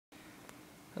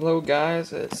Hello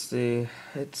guys, it's me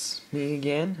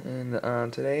again,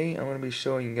 and today I'm going to be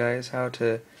showing you guys how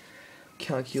to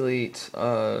calculate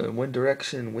wind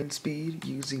direction and wind speed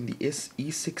using the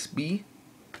E-6B.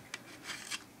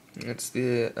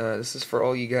 This is for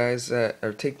all you guys that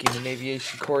are taking an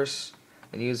aviation course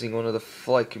and using one of the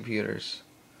flight computers.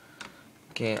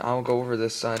 Okay, I'll go over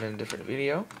this in a different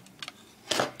video,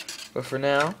 but for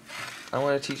now I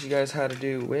want to teach you guys how to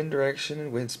do wind direction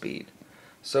and wind speed.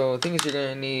 So things you're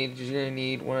gonna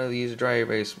need one of these dry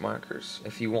erase markers.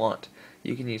 If you want,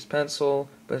 you can use pencil,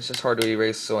 but it's just hard to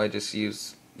erase, so I just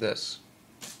use this.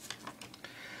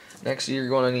 Next, you're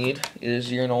gonna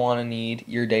want to need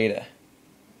your data.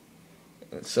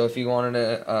 So if you wanted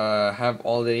to have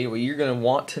all the data, what you're gonna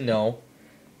want to know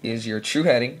is your true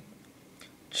heading,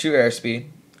 true airspeed,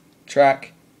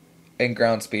 track, and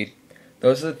ground speed.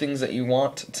 Those are the things that you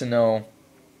want to know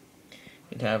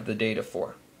and have the data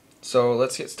for. So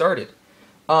let's get started.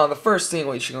 The first thing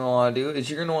what you're going to want to do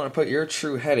is you're going to want to put your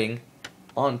true heading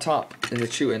on top in the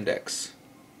true index.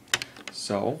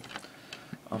 So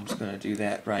I'm just going to do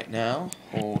that right now.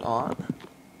 Hold on.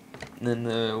 And then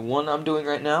the one I'm doing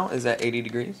right now is at 80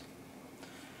 degrees.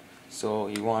 So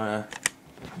you want to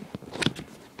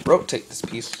rotate this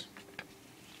piece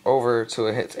over till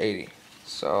it hits 80.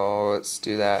 So let's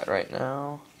do that right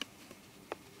now.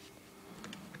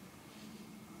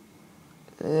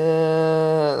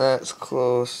 Yeah, that's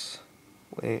close.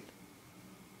 Wait.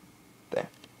 There.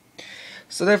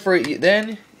 So therefore,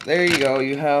 there you go.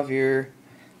 You have your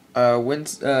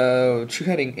true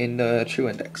heading in the true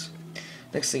index.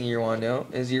 Next thing you want to know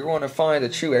is you want to find the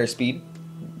true airspeed.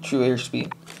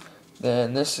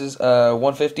 Then this is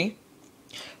 150.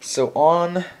 So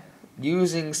on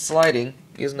using a sliding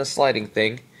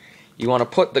thing, you want to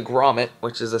put the grommet,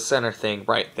 which is the center thing,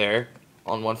 right there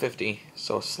on 150.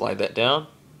 So slide that down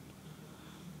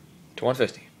to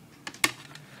 150.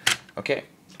 Okay.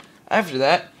 After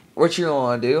that, what you're going to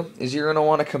want to do is you're going to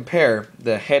want to compare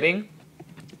the heading,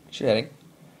 to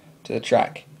the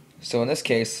track. So in this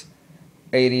case,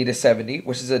 80 to 70,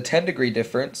 which is a 10-degree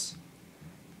difference.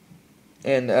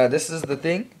 And this is the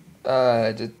thing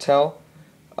to tell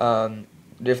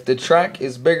if the track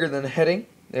is bigger than the heading,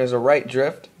 there's a right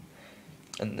drift,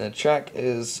 and the track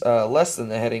is less than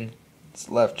the heading, it's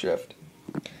left drift.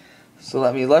 So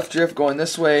let me left drift going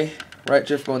this way, right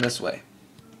drift going this way.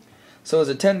 So it's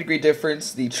a 10-degree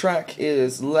difference. The track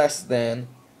is less than,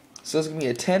 so it's going to be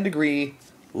a 10-degree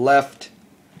left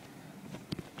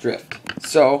drift.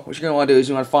 So what you're going to want to do is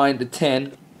you want to find the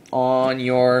 10 on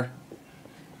your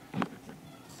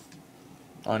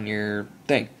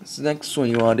thing. So the next one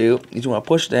you want to do is you want to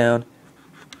push down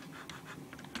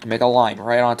and make a line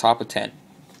right on top of 10.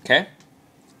 Okay?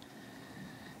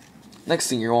 Next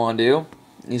thing you want to do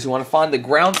is you want to find the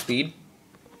ground speed.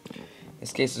 In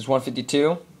this case it's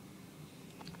 152.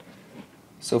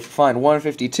 So if you find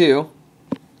 152,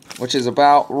 which is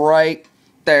about right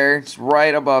there, it's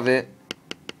right above it,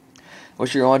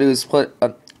 what you're going to do is put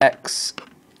an X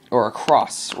or a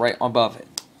cross right above it.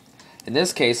 In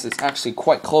this case, it's actually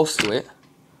quite close to it.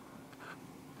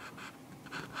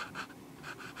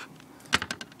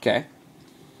 Okay.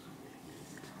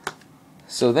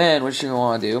 So then what you're going to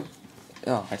want to do,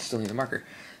 oh, I still need a marker,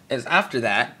 is after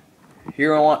that,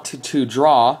 you're going to want to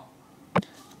draw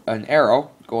an arrow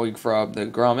going from the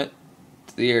grommet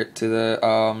to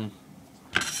the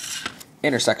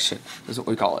intersection, is what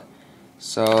we call it.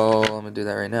 So I'm going to do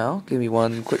that right now. Give me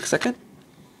one quick second.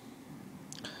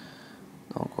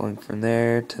 I'm going from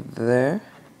there to there.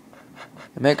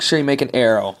 And make sure you make an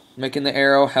arrow. Making the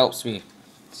arrow helps me.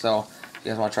 So if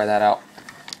you guys want to try that out.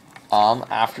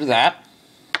 After that,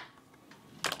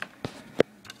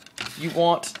 you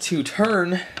want to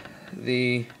turn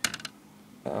the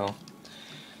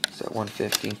it's at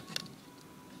 150.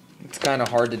 It's kind of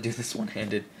hard to do this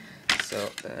one-handed. So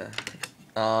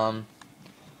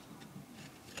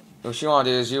what you want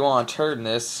to do is you want to turn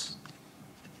this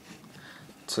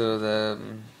to the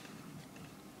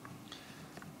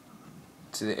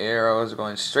arrows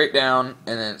going straight down,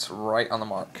 and then it's right on the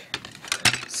mark.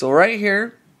 So right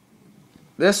here,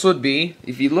 this would be,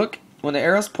 if you look when the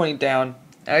arrow's pointing down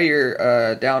at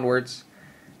your downwards,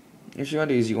 what you want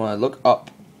to do is you want to look up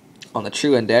on the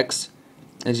true index.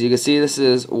 As you can see, this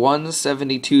is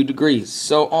 172 degrees.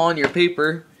 So on your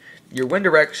paper, your wind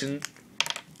direction,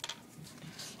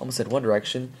 almost said one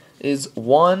direction, is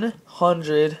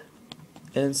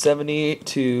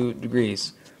 172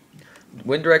 degrees.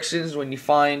 Wind direction is when you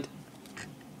find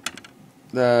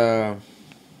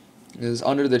is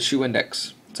under the true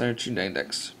index. It's under true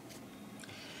index.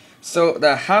 So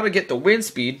how to get the wind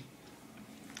speed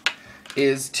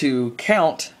is to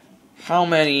count how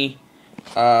many,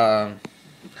 how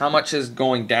much is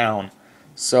going down.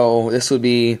 So this would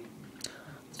be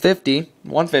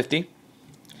 150,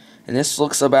 and this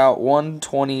looks about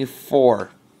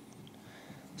 124.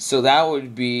 So that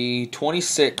would be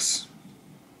 26,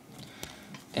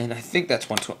 and I think that's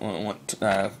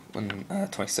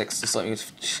 126. Just let me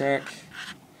check.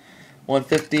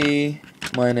 150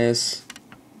 minus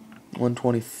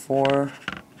 124.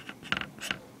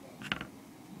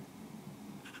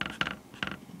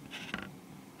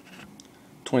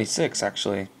 26,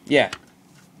 actually. Yeah.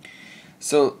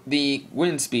 So the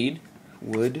wind speed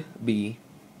would be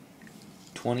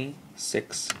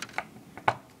 26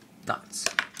 knots.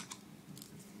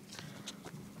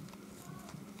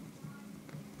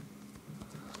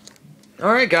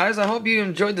 Alright guys, I hope you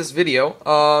enjoyed this video.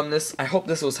 I hope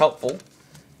this was helpful.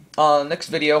 Next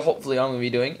video, hopefully I'm going to be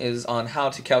doing is on how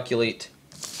to calculate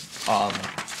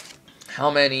how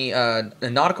many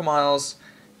nautical miles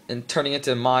and turning it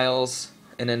to miles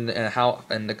and then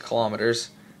the kilometers,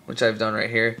 which I've done right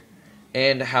here,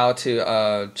 and how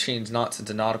to change knots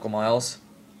into nautical miles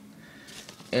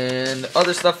and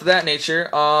other stuff of that nature.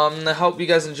 I hope you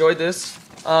guys enjoyed this.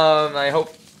 I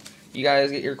hope you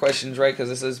guys get your questions right, because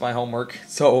this is my homework.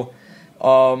 So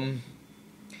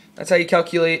that's how you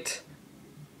calculate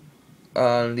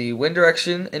the wind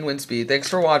direction and wind speed. Thanks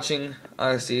for watching.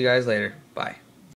 I'll see you guys later. Bye.